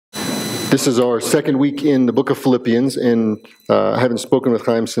This is our second week in the book of Philippians, and I haven't spoken with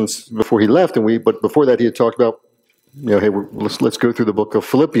Chaim since before he left, but before that he had talked about, hey, let's go through the book of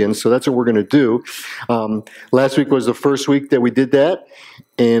Philippians, so that's what we're going to do. Last week was the first week that we did that,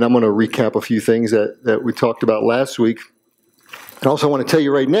 and I'm going to recap a few things that we talked about last week. And also I want to tell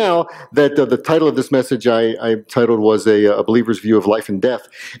you right now that the title of this message I titled was a believer's view of life and death.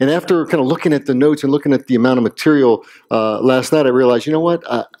 And after kind of looking at the notes and looking at the amount of material last night, I realized, you know what,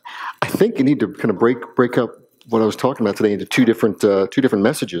 I think you need to kind of break up what I was talking about today into two different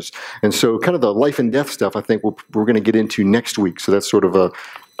messages. And so kind of the life and death stuff, I think we're going to get into next week. So that's sort of a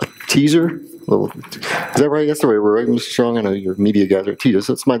teaser. Is that right? That's the right word, right, Mr. Strong? I know your media guys are teasers.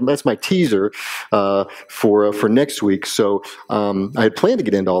 That's my teaser for next week. So I had planned to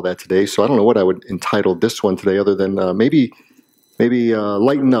get into all that today. So I don't know what I would entitle this one today, other than maybe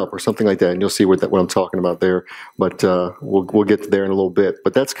lighten up or something like that, and you'll see what I'm talking about there. But we'll get there in a little bit.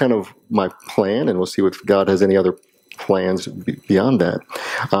 But that's kind of my plan, and we'll see if God has any other plans beyond that.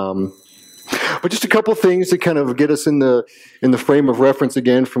 But just a couple things to kind of get us in the frame of reference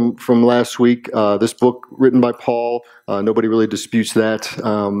again from last week. This book written by Paul, nobody really disputes that,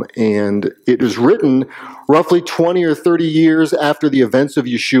 and it was written roughly 20 or 30 years after the events of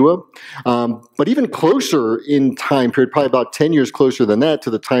Yeshua, but even closer in time period, probably about 10 years closer than that, to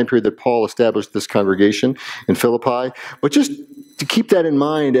the time period that Paul established this congregation in Philippi. But just to keep that in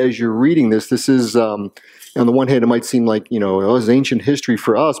mind as you're reading this is, on the one hand, it might seem like, it was ancient history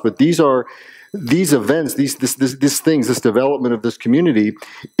for us, but these events, these things, this development of this community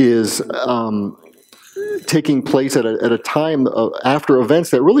is taking place at a time after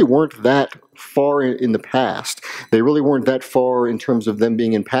events that really weren't that far in the past. They really weren't that far in terms of them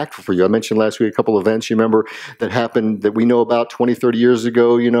being impactful for you. I mentioned last week a couple of events, you remember, that happened that we know about 20, 30 years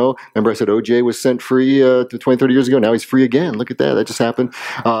ago, Remember I said OJ was set free 20, 30 years ago. Now he's free again. Look at that. That just happened.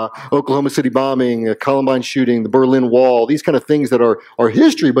 Oklahoma City bombing, Columbine shooting, the Berlin Wall, these kind of things that are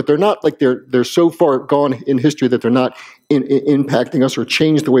history, but they're not like they're so far gone in history that they're not impacting us or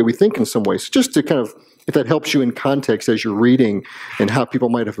change the way we think in some ways. Just to kind of, if that helps you in context as you're reading and how people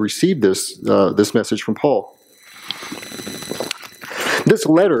might have received this message from Paul. This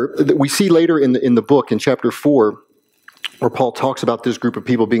letter that we see later in the book in chapter 4, where Paul talks about this group of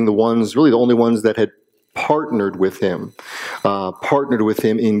people being the only ones that had partnered with him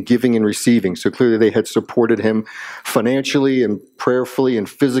in giving and receiving. So clearly they had supported him financially and prayerfully and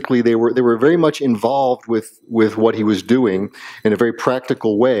physically. They were very much involved with what he was doing in a very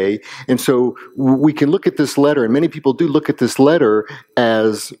practical way. And so we can look at this letter, and many people do look at this letter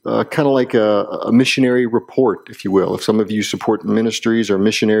as kind of like a missionary report, if you will. If some of you support ministries or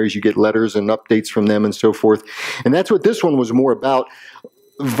missionaries, you get letters and updates from them and so forth. And that's what this one was more about,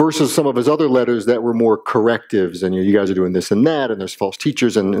 versus some of his other letters that were more correctives, and you guys are doing this and that, and there's false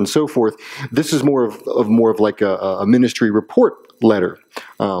teachers and so forth. This is more of like a ministry report letter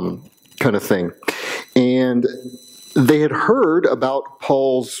kind of thing. And they had heard about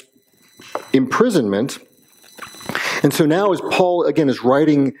Paul's imprisonment, and so now as Paul again is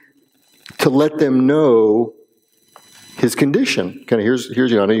writing to let them know his condition. Kind of here's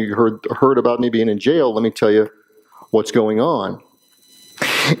I know you heard about me being in jail. Let me tell you what's going on.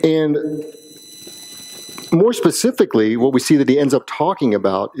 And more specifically, what we see that he ends up talking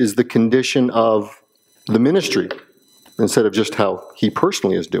about is the condition of the ministry, instead of just how he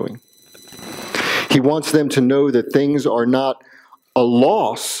personally is doing. He wants them to know that things are not a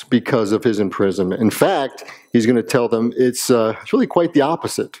loss because of his imprisonment. In fact, he's going to tell them it's really quite the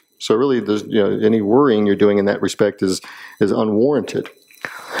opposite. So really, there's, any worrying you're doing in that respect is unwarranted.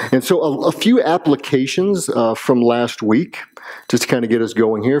 And so a few applications from last week, just to kind of get us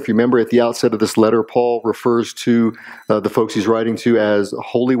going here. If you remember at the outset of this letter, Paul refers to the folks he's writing to as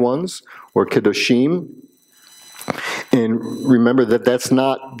holy ones, or kedoshim. And remember that that's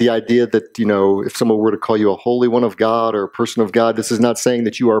not the idea that, if someone were to call you a holy one of God or a person of God, this is not saying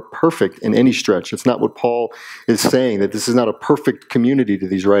that you are perfect in any stretch. It's not what Paul is saying, that this is not a perfect community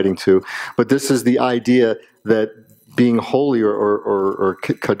that he's writing to. But this is the idea that being holy or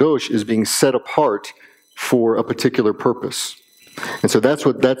kadosh is being set apart for a particular purpose. And so that's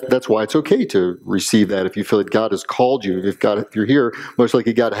why it's okay to receive that if you feel that God has called you. If you're here, most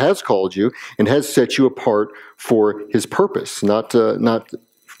likely God has called you and has set you apart for his purpose, not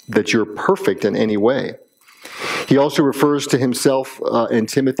that you're perfect in any way. He also refers to himself and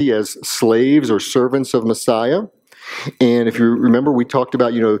Timothy as slaves or servants of Messiah. And if you remember, we talked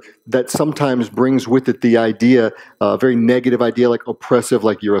about, that sometimes brings with it the idea, a very negative idea, like oppressive,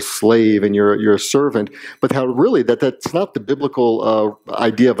 like you're a slave and you're a servant. But how really that's not the biblical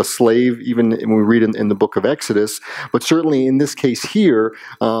idea of a slave, even when we read in the book of Exodus. But certainly in this case here,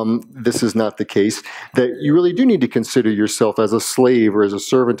 this is not the case, that you really do need to consider yourself as a slave or as a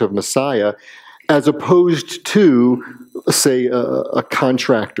servant of Messiah, as opposed to, say, a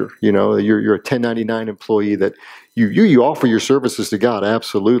contractor. You're a 1099 employee that you offer your services to God,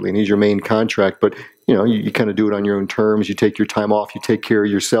 absolutely, and He's your main contract, but you kind of do it on your own terms. You take your time off, you take care of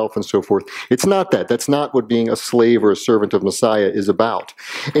yourself, and so forth. It's not that. That's not what being a slave or a servant of Messiah is about.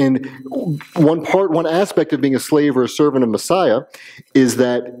 And one aspect of being a slave or a servant of Messiah is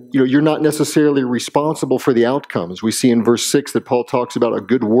that you're not necessarily responsible for the outcomes. We see in verse 6 that Paul talks about a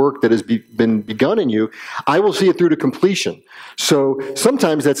good work that has been begun in you. I will see it through to completion. So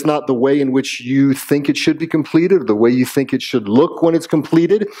sometimes that's not the way in which you think it should be completed, or the way you think it should look when it's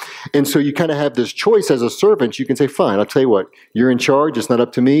completed. And so you kind of have this choice as a servant. You can say, fine, I'll tell you what, you're in charge, it's not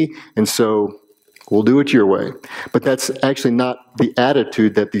up to me, and so we'll do it your way. But that's actually not the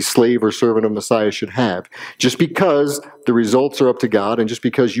attitude that the slave or servant of Messiah should have. Just because the results are up to God, and just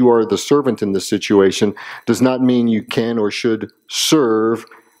because you are the servant in this situation, does not mean you can or should serve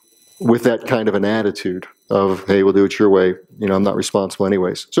with that kind of an attitude of, hey, we'll do it your way, I'm not responsible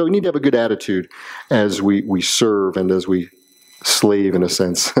anyways. So we need to have a good attitude as we serve and as we slave, in a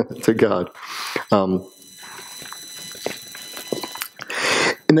sense, to God. And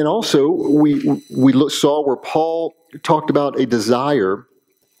then also, we saw where Paul talked about a desire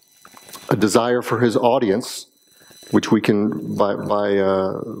for his audience, which we can,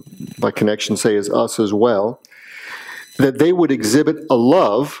 by connection, say is us as well, that they would exhibit a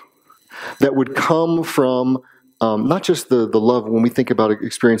love that would come from not just the love, when we think about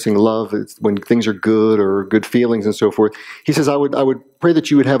experiencing love, it's when things are good or good feelings and so forth. He says, I would pray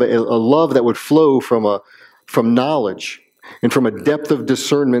that you would have a love that would flow from knowledge and from a depth of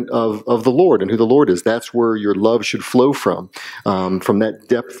discernment of the Lord and who the Lord is. That's where your love should flow from that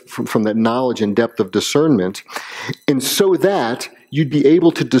depth, from that knowledge and depth of discernment. And so that you'd be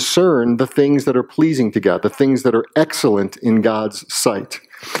able to discern the things that are pleasing to God, the things that are excellent in God's sight.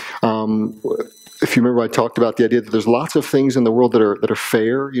 If you remember, I talked about the idea that there's lots of things in the world that are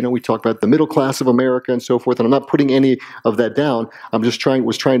fair. We talk about the middle class of America and so forth, and I'm not putting any of that down. I'm just trying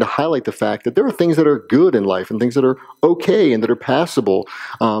to highlight the fact that there are things that are good in life and things that are okay and that are passable.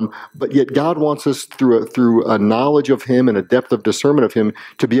 But yet God wants us through a knowledge of Him and a depth of discernment of Him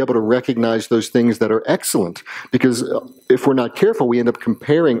to be able to recognize those things that are excellent. Because if we're not careful, we end up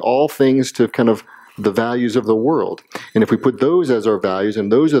comparing all things to kind of the values of the world. And if we put those as our values,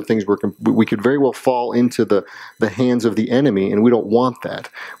 and those are the things we could very well fall into the hands of the enemy, and we don't want that.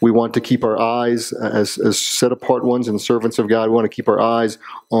 We want to keep our eyes, as set apart ones and servants of God, we want to keep our eyes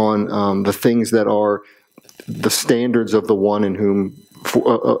on the things that are the standards of the one in whom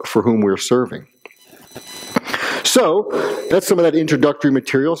for whom we're serving. So that's some of that introductory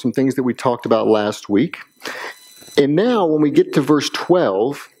material, some things that we talked about last week. And now when we get to verse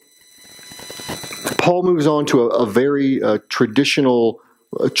 12, Paul moves on to a very traditional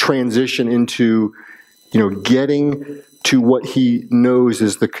transition into, getting to what he knows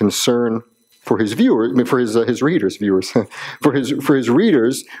is the concern for his viewers, for his readers, for his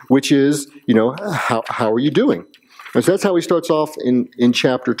readers, which is, how are you doing? And so that's how he starts off in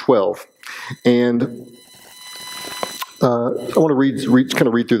chapter 12, and I want to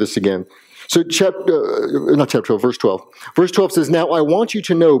read through this again. So not chapter 12, verse 12. Verse 12 says, "Now I want you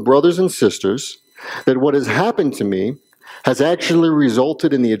to know, brothers and sisters, that what has happened to me has actually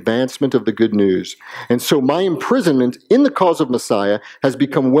resulted in the advancement of the good news. And so my imprisonment in the cause of Messiah has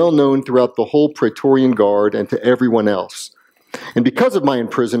become well known throughout the whole Praetorian Guard and to everyone else. And because of my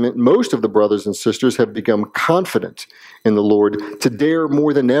imprisonment, most of the brothers and sisters have become confident in the Lord to dare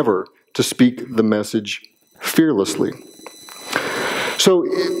more than ever to speak the message fearlessly." So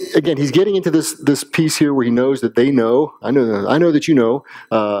again, he's getting into this piece here where he knows that they know, I know that you know,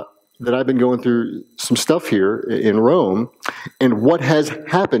 that I've been going through some stuff here in Rome, and what has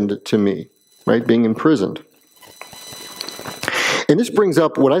happened to me, right, being imprisoned. And this brings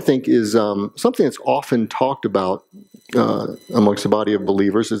up what I think is something that's often talked about amongst the body of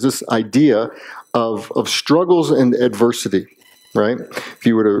believers, is this idea of struggles and adversity, right? If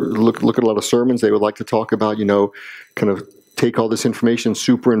you were to look at a lot of sermons, they would like to talk about, kind of take all this information,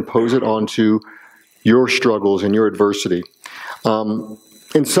 superimpose it onto your struggles and your adversity.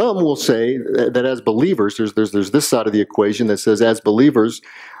 And some will say that as believers, there's this side of the equation that says as believers,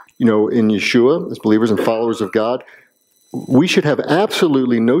 in Yeshua, as believers and followers of God, we should have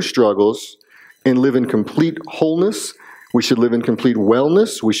absolutely no struggles, and live in complete wholeness. We should live in complete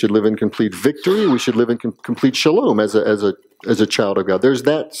wellness. We should live in complete victory. We should live in complete shalom as a child of God. There's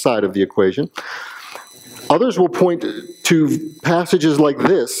that side of the equation. Others will point to passages like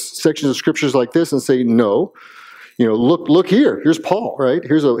this, sections of scriptures like this, and say, no, look here. Here's Paul, right?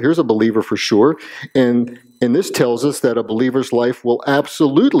 Here's a believer for sure. And this tells us that a believer's life will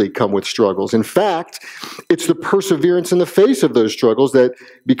absolutely come with struggles. In fact, it's the perseverance in the face of those struggles that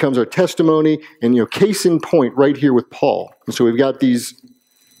becomes our testimony. And, case in point right here with Paul. And so we've got these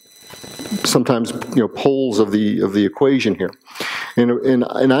sometimes, poles of the equation here.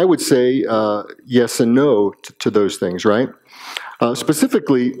 And I would say yes and no to those things, right?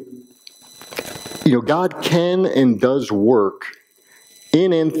 Specifically, God can and does work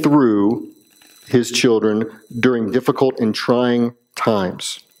in and through his children during difficult and trying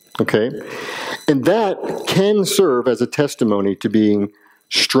times, okay? And that can serve as a testimony to being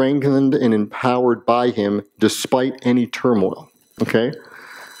strengthened and empowered by him despite any turmoil, okay?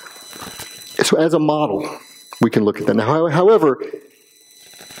 So as a model, we can look at that. Now, however,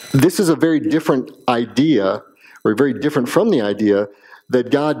 this is a very different idea, or very different from the idea that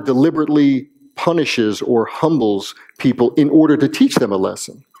God deliberately punishes or humbles people in order to teach them a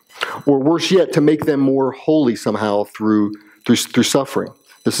lesson, or worse yet, to make them more holy somehow through suffering.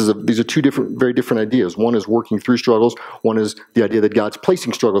 These are two very different ideas. One is working through struggles. One is the idea that God's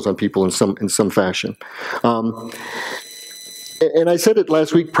placing struggles on people in some fashion. And I said it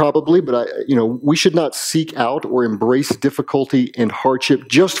last week probably, but we should not seek out or embrace difficulty and hardship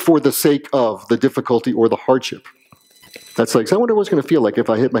just for the sake of the difficulty or the hardship. That's like, so I wonder what it's going to feel like if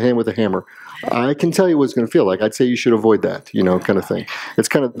I hit my hand with a hammer. I can tell you what it's going to feel like. I'd say you should avoid that, kind of thing. It's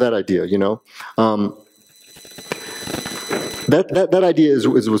kind of that idea, That idea is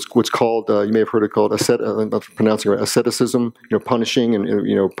what's called, you may have heard it called, I'm not pronouncing it right, asceticism, punishing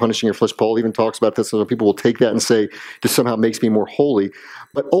and, punishing your flesh. Paul even talks about this. So people will take that and say, this somehow makes me more holy.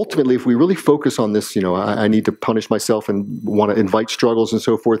 But ultimately, if we really focus on this, I need to punish myself and want to invite struggles and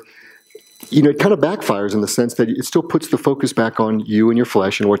so forth, it kind of backfires in the sense that it still puts the focus back on you and your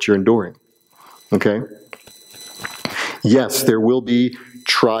flesh and what you're enduring. Okay? Yes, there will be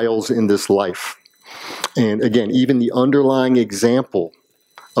trials in this life. And again, even the underlying example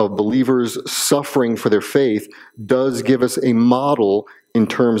of believers suffering for their faith does give us a model in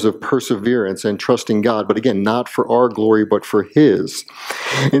terms of perseverance and trusting God. But again, not for our glory, but for His.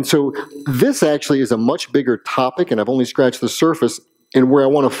 And so this actually is a much bigger topic, and I've only scratched the surface. And where I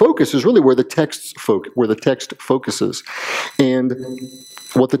want to focus is really where the text focuses and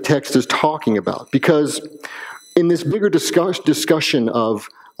what the text is talking about. Because in this bigger discussion of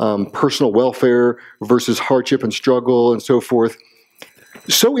personal welfare versus hardship and struggle and so forth,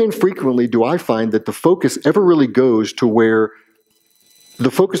 so infrequently do I find that the focus ever really goes to where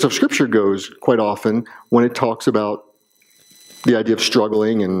the focus of Scripture goes quite often when it talks about the idea of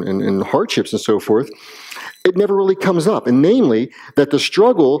struggling and hardships and so forth. It never really comes up. And namely, that the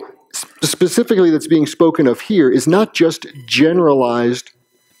struggle specifically that's being spoken of here is not just generalized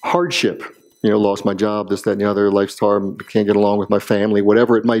hardship. Lost my job, this, that, and the other, life's hard, can't get along with my family,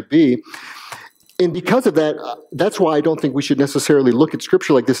 whatever it might be. And because of that, that's why I don't think we should necessarily look at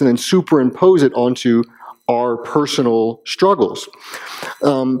Scripture like this and then superimpose it onto our personal struggles.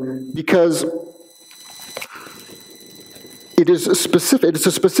 Because it's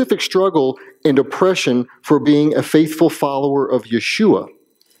a specific struggle and oppression for being a faithful follower of Yeshua.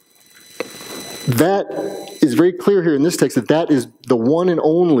 That is very clear here in this text, that is the one and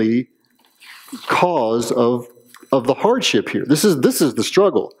only cause of the hardship here. This is the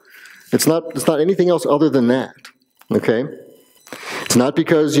struggle. It's not anything else other than that. Okay? It's not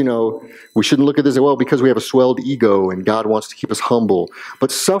because, we shouldn't look at this, because we have a swelled ego and God wants to keep us humble,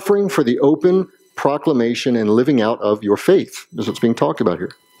 but suffering for the open proclamation and living out of your faith is what's being talked about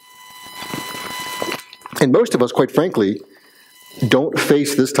here. And most of us, quite frankly, don't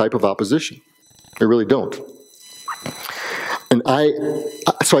face this type of opposition. They really don't. And I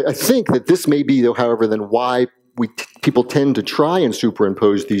think that this may be, though, however, then why people tend to try and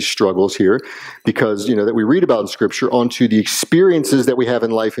superimpose these struggles here, because, that we read about in Scripture onto the experiences that we have in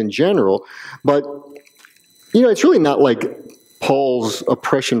life in general. But, it's really not like Paul's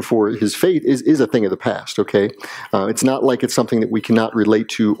oppression for his faith is a thing of the past, okay? It's not like it's something that we cannot relate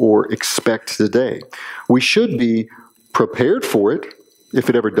to or expect today. We should be prepared for it if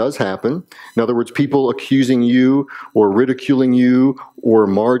it ever does happen. In other words, people accusing you or ridiculing you or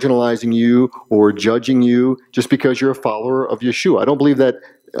marginalizing you or judging you just because you're a follower of Yeshua. I don't believe that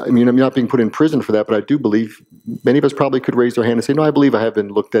I mean, I'm not being put in prison for that, but I do believe many of us probably could raise their hand and say, no, I believe I have been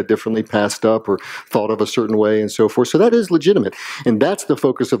looked at differently, passed up, or thought of a certain way, and so forth. So that is legitimate. And that's the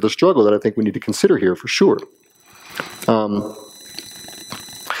focus of the struggle that I think we need to consider here for sure.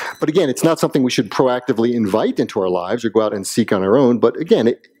 But again, it's not something we should proactively invite into our lives or go out and seek on our own. But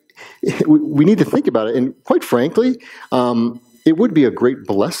again, we need to think about it. And quite frankly, it would be a great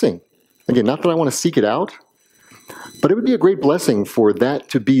blessing. Again, not that I want to seek it out, but it would be a great blessing for that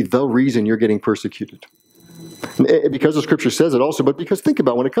to be the reason you're getting persecuted. Because the scripture says it also, but because think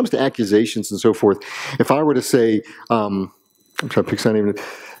about when it comes to accusations and so forth, if I were to say, I'm trying to pick something,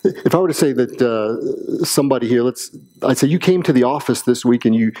 if I were to say that somebody here, I'd say you came to the office this week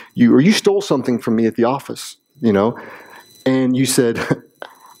and you stole something from me at the office, and you said,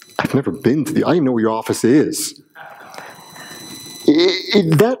 I've never been to I don't even know where your office is.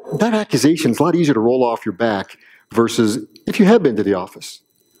 That accusation is a lot easier to roll off your back versus if you have been to the office.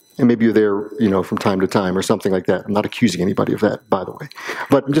 And maybe you're there, from time to time or something like that. I'm not accusing anybody of that, by the way.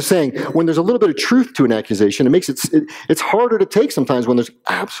 But I'm just saying, when there's a little bit of truth to an accusation, it makes it's harder to take sometimes when there's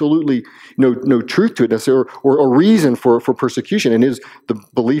absolutely no truth to it necessarily, or a reason for persecution. And is the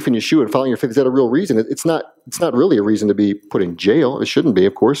belief in Yeshua and following your faith, is that a real reason? It's not really a reason to be put in jail. It shouldn't be,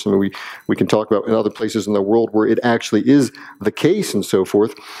 of course. I mean, we can talk about in other places in the world where it actually is the case and so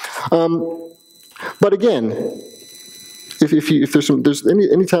forth. But again, if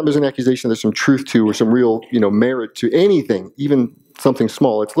anytime there's an accusation, there's some truth to or some real merit to anything, even something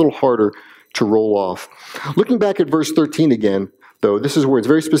small, it's a little harder to roll off. Looking back at verse 13 again, though, this is where it's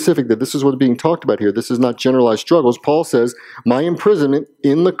very specific that this is what's being talked about here. This is not generalized struggles. Paul says, my imprisonment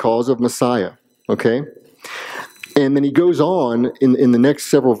in the cause of Messiah. Okay? And then he goes on in the next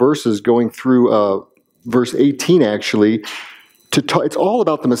several verses, going through verse 18 actually, it's all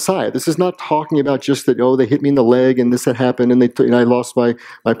about the Messiah. This is not talking about just that, they hit me in the leg and this had happened and I lost my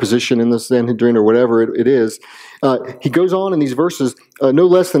position in the Sanhedrin or whatever it is. He goes on in these verses no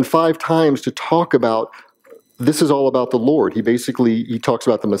less than 5 times to talk about this is all about the Lord. He talks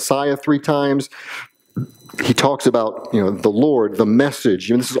about the Messiah 3 times. He talks about the Lord, the message.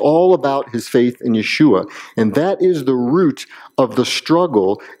 This is all about his faith in Yeshua. And that is the root of the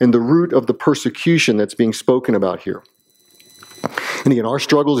struggle and the root of the persecution that's being spoken about here. And again, our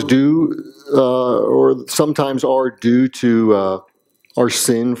struggles or sometimes are due to our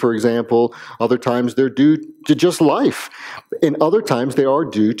sin, for example. Other times they're due to just life. And other times they are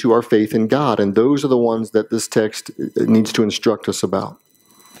due to our faith in God. And those are the ones that this text needs to instruct us about.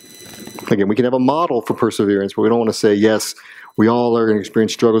 Again, we can have a model for perseverance, but we don't want to say, yes, we all are going to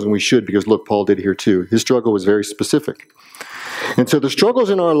experience struggles, and we should, because look, Paul did here too. His struggle was very specific. And so the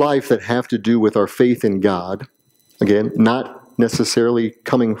struggles in our life that have to do with our faith in God, again, not necessarily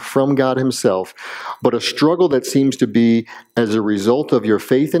coming from God himself, but a struggle that seems to be as a result of your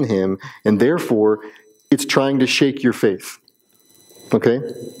faith in him, and therefore it's trying to shake your faith. Okay?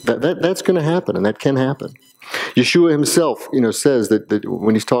 That's going to happen, and that can happen. Yeshua himself, says that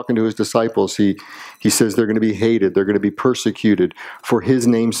when he's talking to his disciples, he says they're going to be hated, they're going to be persecuted for his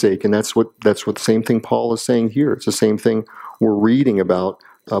name's sake, and that's what the same thing Paul is saying here. It's the same thing we're reading about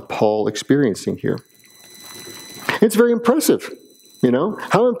Paul experiencing here. It's very impressive,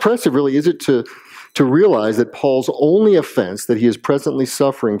 How impressive really is it to realize that Paul's only offense that he is presently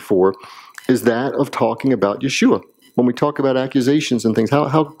suffering for is that of talking about Yeshua. When we talk about accusations and things,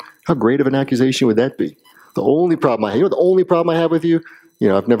 how great of an accusation would that be? The only problem I have with you,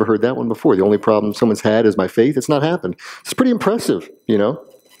 I've never heard that one before. The only problem someone's had is my faith. It's not happened. It's pretty impressive,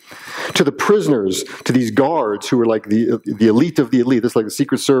 To the prisoners, to these guards who were like the elite of the elite. This is like the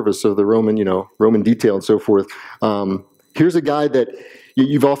Secret Service of the Roman detail and so forth. Here's a guy that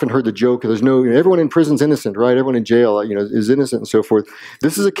you've often heard the joke. There's everyone in prison's innocent, right? Everyone in jail, is innocent and so forth.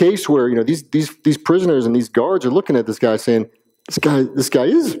 This is a case where these prisoners and these guards are looking at this guy saying, this guy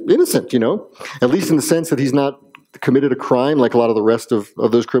is innocent, at least in the sense that he's not committed a crime like a lot of the rest of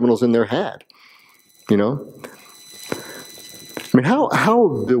those criminals in there had, I mean,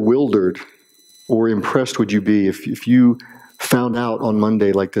 how bewildered or impressed would you be if you found out on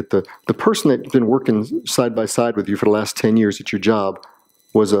Monday like that the person that's been working side by side with you for the last 10 years at your job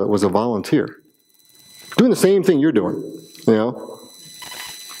was a volunteer doing the same thing you're doing,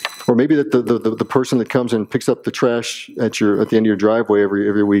 Or maybe that the person that comes and picks up the trash at the end of your driveway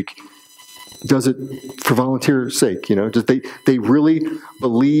every week does it for volunteer sake, Just they really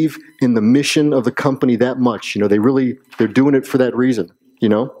believe in the mission of the company that much, they're doing it for that reason,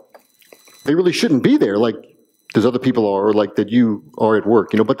 They really shouldn't be there like there's other people are, or like that you are at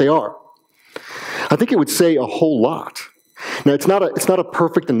work, but they are. I think it would say a whole lot. Now, it's not a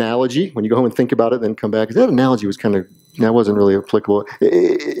perfect analogy. When you go home and think about it, then come back. That analogy was kind of that wasn't really applicable.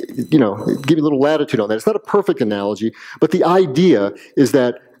 Give you a little latitude on that. It's not a perfect analogy, but the idea is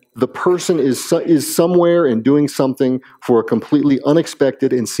that the person is somewhere and doing something for a completely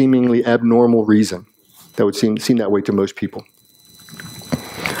unexpected and seemingly abnormal reason. That would seem that way to most people.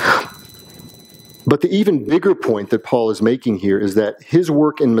 But the even bigger point that Paul is making here is that his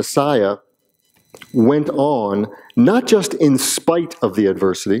work in Messiah went on not just in spite of the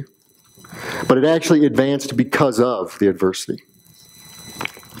adversity, but it actually advanced because of the adversity.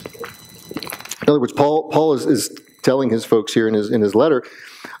 In other words, Paul is telling his folks here in his letter,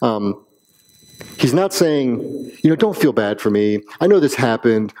 he's not saying, don't feel bad for me. I know this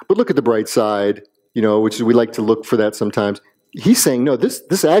happened, but look at the bright side, which is we like to look for that sometimes. He's saying, no,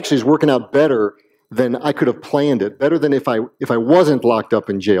 this actually is working out better than I could have planned it, better than if I wasn't locked up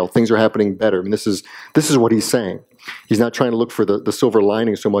in jail. Things are happening better. I mean, this is what he's saying. He's not trying to look for the silver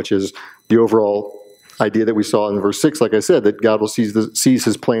lining so much as the overall idea that we saw in verse 6, like I said, that God will sees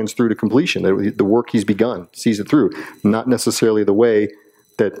his plans through to completion, that the work he's begun, sees it through, not necessarily the way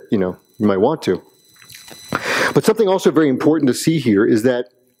that, you might want to. But something also very important to see here is that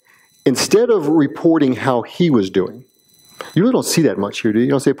instead of reporting how he was doing, you really don't see that much here, do you?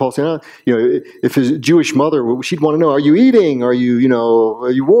 You don't see Paul saying, if his Jewish mother, she'd want to know, are you eating? Are you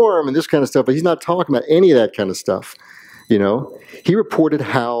warm? And this kind of stuff. But he's not talking about any of that kind of stuff. He reported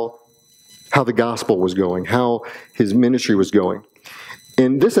how the gospel was going, how his ministry was going.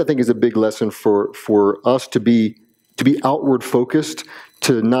 And this, I think, is a big lesson for us to be outward focused,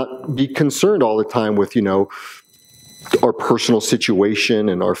 to not be concerned all the time with, our personal situation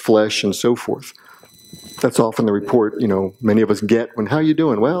and our flesh and so forth. That's often the report, many of us get when, how are you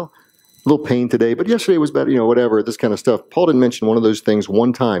doing? Well, a little pain today, but yesterday was better, whatever, this kind of stuff. Paul didn't mention one of those things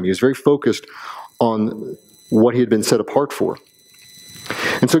one time. He was very focused on what he had been set apart for.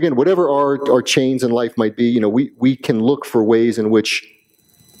 And so again, whatever our chains in life might be, we can look for ways in which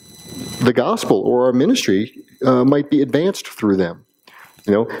the gospel or our ministry might be advanced through them.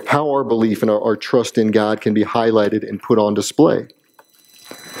 How our belief and our trust in God can be highlighted and put on display.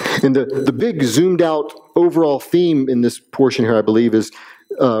 And the big zoomed out overall theme in this portion here, I believe, is,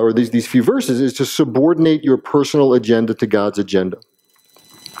 or these few verses, is to subordinate your personal agenda to God's agenda.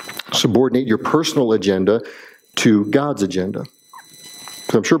 Subordinate your personal agenda to God's agenda.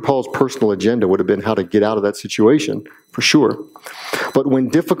 Because I'm sure Paul's personal agenda would have been how to get out of that situation, for sure. But when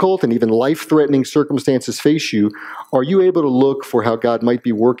difficult and even life-threatening circumstances face you, are you able to look for how God might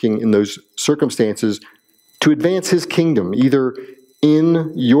be working in those circumstances to advance his kingdom, either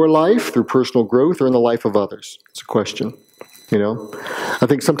in your life through personal growth or in the life of others? It's a question. I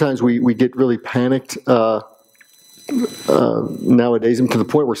think sometimes we get really panicked nowadays, and to the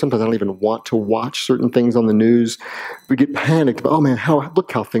point where sometimes I don't even want to watch certain things on the news. We get panicked about, oh man,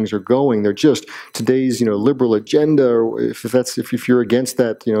 look how things are going. They're just today's liberal agenda, or if you're against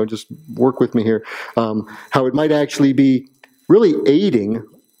that, just work with me here. How it might actually be really aiding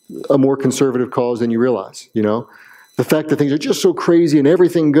a more conservative cause than you realize. The fact that things are just so crazy and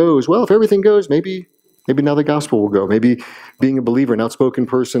everything goes, well, if everything goes, maybe now the gospel will go. Maybe being a believer, an outspoken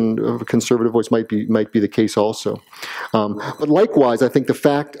person of a conservative voice might be the case also. But likewise, I think the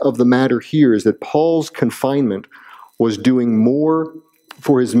fact of the matter here is that Paul's confinement was doing more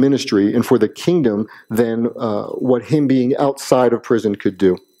for his ministry and for the kingdom than what him being outside of prison could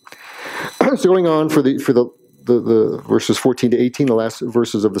do. So going on for the verses 14 to 18, the last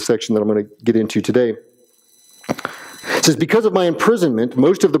verses of the section that I'm going to get into today. It says, because of my imprisonment,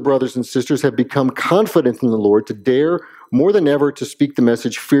 most of the brothers and sisters have become confident in the Lord to dare more than ever to speak the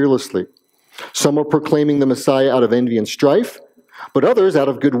message fearlessly. Some are proclaiming the Messiah out of envy and strife, but others out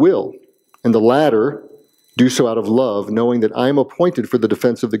of goodwill. And the latter do so out of love, knowing that I am appointed for the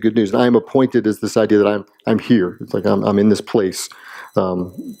defense of the good news. And I am appointed is this idea that I'm here. It's like I'm in this place.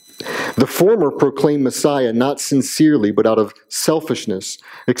 The former proclaim Messiah not sincerely, but out of selfishness,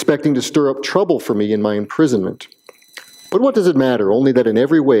 expecting to stir up trouble for me in my imprisonment. But what does it matter? Only that in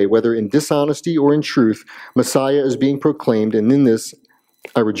every way, whether in dishonesty or in truth, Messiah is being proclaimed, and in this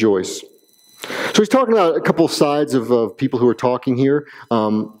I rejoice. So he's talking about a couple of sides of people who are talking here.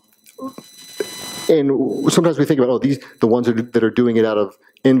 And sometimes we think about, the ones that are doing it out of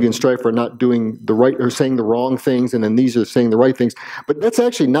envy and strife are not doing the right, or saying the wrong things, and then these are saying the right things. But that's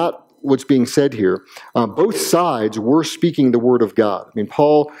actually not what's being said here. Both sides were speaking the word of God. I mean,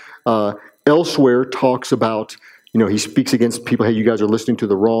 Paul elsewhere talks about, he speaks against people, hey, you guys are listening to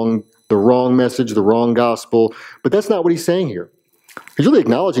the wrong message, the wrong gospel. But that's not what he's saying here. He's really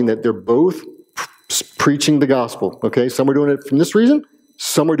acknowledging that they're both preaching the gospel. Okay, some are doing it from this reason,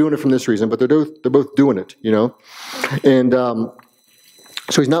 some are doing it from this reason, but they're both doing it, And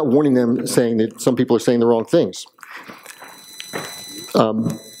so he's not warning them, saying that some people are saying the wrong things.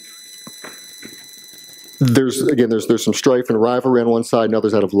 There's some strife and rivalry on one side, and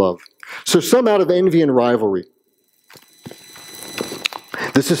others out of love. So some out of envy and rivalry.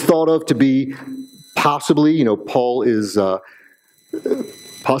 This is thought of to be possibly, Paul is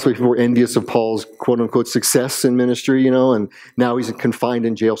possibly people were envious of Paul's quote-unquote success in ministry, and now he's confined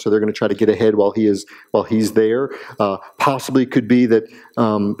in jail, so they're going to try to get ahead while he's there. Possibly could be that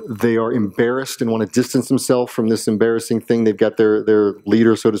they are embarrassed and want to distance themselves from this embarrassing thing. They've got their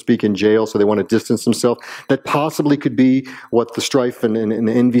leader, so to speak, in jail, so they want to distance themselves. That possibly could be what the strife and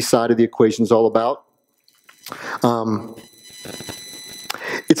the envy side of the equation is all about.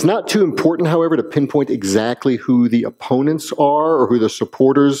 It's not too important, however, to pinpoint exactly who the opponents are or who the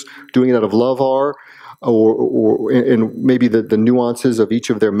supporters doing it out of love are, and maybe the nuances of each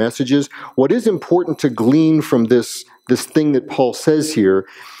of their messages. What is important to glean from this thing that Paul says here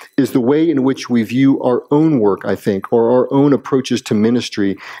is the way in which we view our own work, I think, or our own approaches to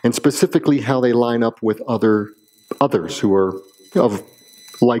ministry, and specifically how they line up with others who are of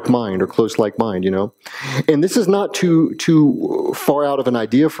like mind or close like mind, And this is not too far out of an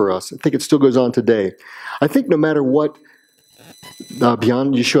idea for us. I think it still goes on today. I think no matter what,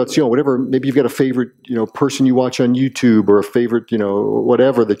 beyond Yeshua Tzion, whatever, maybe you've got a favorite, person you watch on YouTube, or a favorite,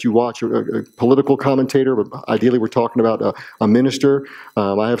 whatever that you watch, a political commentator, but ideally we're talking about a minister.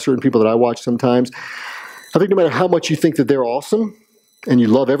 I have certain people that I watch sometimes. I think no matter how much you think that they're awesome, and you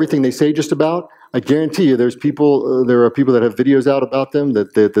love everything they say just about, I guarantee you there are people that have videos out about them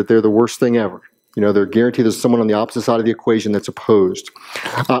that they're the worst thing ever. They're guaranteed there's someone on the opposite side of the equation that's opposed.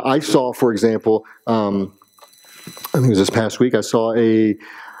 I saw, for example, I think it was this past week, I saw a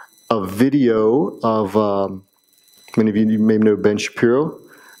video of, many of you may know Ben Shapiro.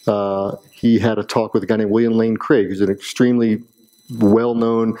 He had a talk with a guy named William Lane Craig, who's an extremely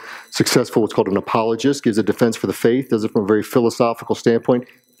well-known, successful, what's called an apologist, gives a defense for the faith, does it from a very philosophical standpoint.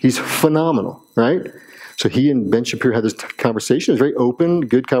 He's phenomenal, right? So he and Ben Shapiro had this conversation. It was very open,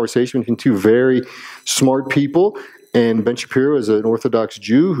 good conversation between two very smart people. And Ben Shapiro is an Orthodox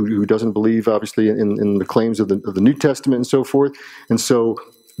Jew who doesn't believe, obviously, in the claims of the New Testament and so forth. And so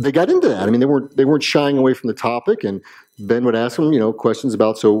they got into that. I mean, they weren't shying away from the topic, and Ben would ask them, questions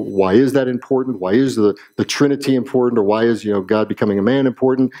about, so why is that important? Why is the Trinity important? Or why is, God becoming a man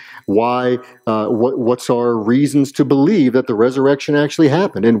important? Why, what's our reasons to believe that the resurrection actually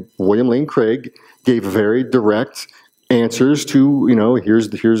happened? And William Lane Craig gave very direct answers to,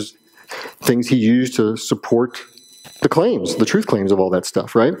 here's things he used to support the claims, the truth claims of all that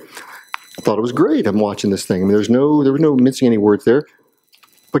stuff, right? I thought it was great. I'm watching this thing. I mean, there was no mincing any words there.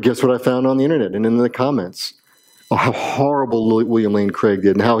 But guess what I found on the internet and in the comments? Oh, how horrible William Lane Craig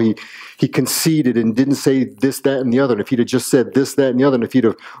did, and how he conceded and didn't say this, that, and the other. And if he'd have just said this, that, and the other, and if he'd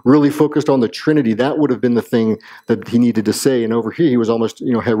have really focused on the Trinity, that would have been the thing that he needed to say. And over here, he was almost,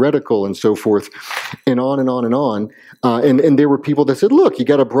 heretical and so forth, and on and on and on. And there were people that said, look, you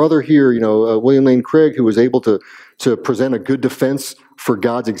got a brother here, William Lane Craig, who was able to present a good defense for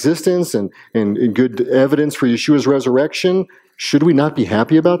God's existence and good evidence for Yeshua's resurrection. Should we not be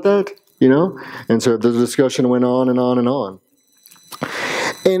happy about that? And so the discussion went on and on and on.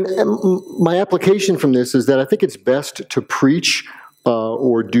 And my application from this is that I think it's best to preach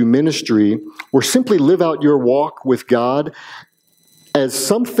or do ministry or simply live out your walk with God as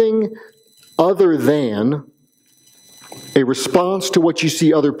something other than a response to what you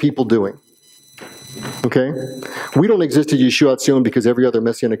see other people doing. Okay? We don't exist at Yeshua Tzion because every other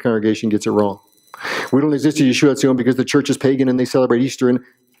Messianic congregation gets it wrong. We don't exist at Yeshua Tzion because the church is pagan and they celebrate Easter. And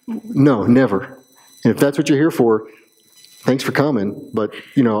no, never. And if that's what you're here for, thanks for coming. But,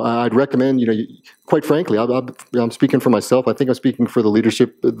 I'd recommend, quite frankly, I'm speaking for myself. I think I'm speaking for the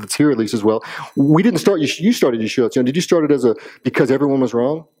leadership that's here at least as well. We didn't start, you started Yeshua Tzion. Did you start it because everyone was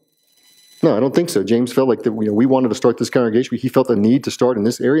wrong? No, I don't think so. James felt like that. We wanted to start this congregation. He felt a need to start in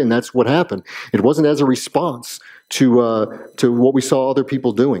this area, and that's what happened. It wasn't as a response to what we saw other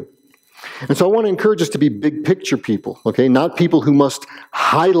people doing. And so I want to encourage us to be big picture people, okay? Not people who must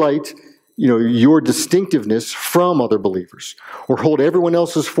highlight, your distinctiveness from other believers, or hold everyone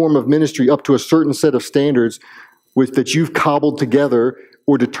else's form of ministry up to a certain set of standards that you've cobbled together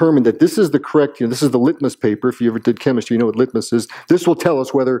or determined that this is the correct, this is the litmus paper. If you ever did chemistry, you know what litmus is. This will tell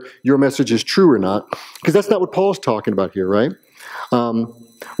us whether your message is true or not, because that's not what Paul's talking about here, right?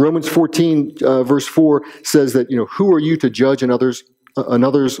 Romans 14, verse 4 says that, who are you to judge another's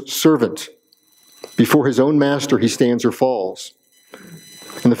servant? Before his own master he stands or falls.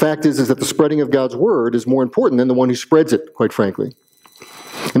 And the fact is that the spreading of God's word is more important than the one who spreads it, quite frankly.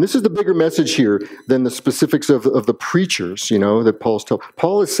 And this is the bigger message here than the specifics of the preachers, that Paul's telling.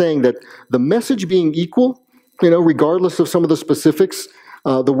 Paul is saying that the message being equal regardless of some of the specifics,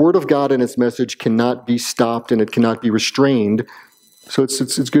 the Word of God and its message cannot be stopped and it cannot be restrained. So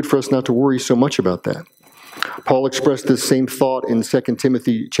it's good for us not to worry so much about that. Paul expressed this same thought in 2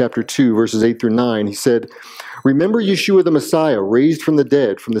 Timothy chapter 2, verses 8 through 9. He said, "Remember Yeshua the Messiah, raised from the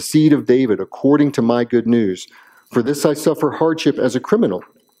dead, from the seed of David, according to my good news. For this I suffer hardship as a criminal,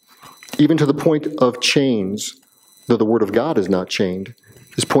 even to the point of chains, though the word of God is not chained."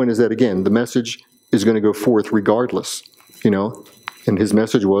 His point is that, again, the message is going to go forth regardless, And his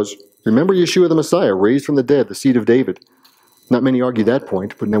message was, remember Yeshua the Messiah, raised from the dead, the seed of David. Not many argue that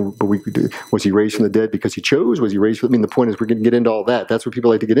point, was he raised from the dead because he chose? Was he raised from, the point is we're going to get into all that. That's what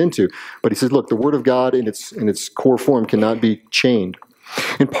people like to get into. But he says, look, the word of God in its core form cannot be chained.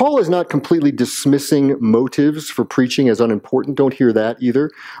 And Paul is not completely dismissing motives for preaching as unimportant. Don't hear that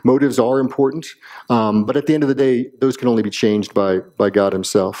either. Motives are important. But at the end of the day, those can only be changed by God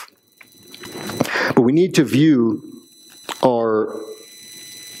himself. But we need to view our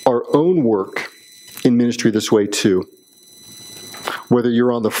own work in ministry this way too. Whether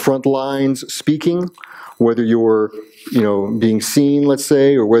you're on the front lines speaking, whether you're, being seen, let's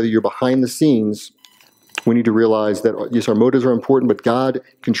say, or whether you're behind the scenes, we need to realize that, yes, our motives are important, but God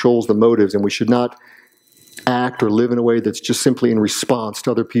controls the motives, and we should not act or live in a way that's just simply in response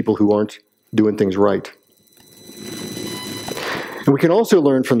to other people who aren't doing things right. And we can also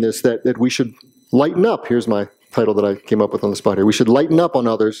learn from this that we should lighten up. Here's my title that I came up with on the spot here. We should lighten up on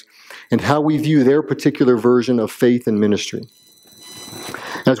others and how we view their particular version of faith and ministry.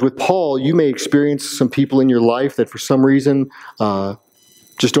 As with Paul, you may experience some people in your life that for some reason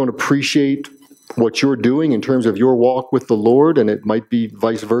just don't appreciate what you're doing in terms of your walk with the Lord, and it might be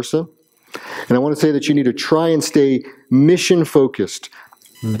vice versa. And I want to say that you need to try and stay mission-focused,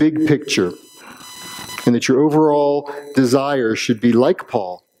 big picture, and that your overall desire should be like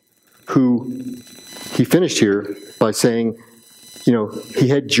Paul, who he finished here by saying, he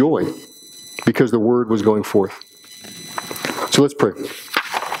had joy because the word was going forth. So let's pray.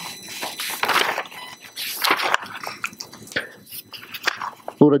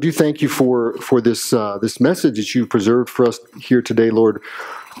 Lord, I do thank you for this message that you preserved for us here today, Lord,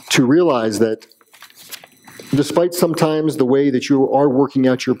 to realize that despite sometimes the way that you are working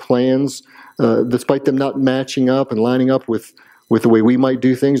out your plans, despite them not matching up and lining up with the way we might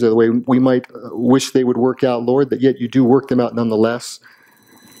do things or the way we might wish they would work out, Lord, that yet you do work them out nonetheless.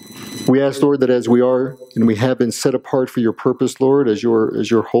 We ask, Lord, that as we are and we have been set apart for your purpose, Lord, as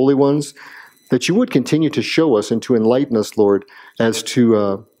your holy ones, that you would continue to show us and to enlighten us, Lord, as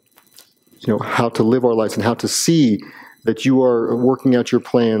to how to live our lives and how to see that you are working out your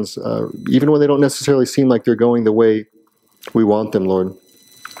plans, even when they don't necessarily seem like they're going the way we want them, Lord.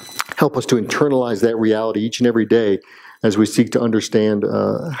 Help us to internalize that reality each and every day as we seek to understand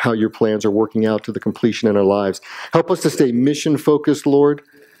how your plans are working out to the completion in our lives. Help us to stay mission-focused, Lord,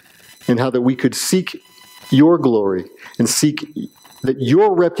 and how that we could seek your glory and seek that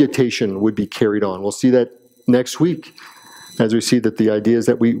your reputation would be carried on. We'll see that next week as we see that the idea is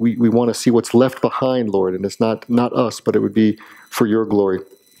that we want to see what's left behind, Lord, and it's not us, but it would be for your glory.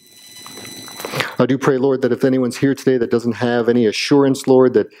 I do pray, Lord, that if anyone's here today that doesn't have any assurance,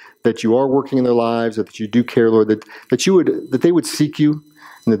 Lord, that you are working in their lives, that you do care, Lord, that they would seek you,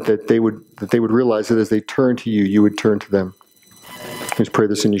 and that they would realize that as they turn to you, you would turn to them. I just pray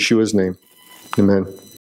this in Yeshua's name. Amen.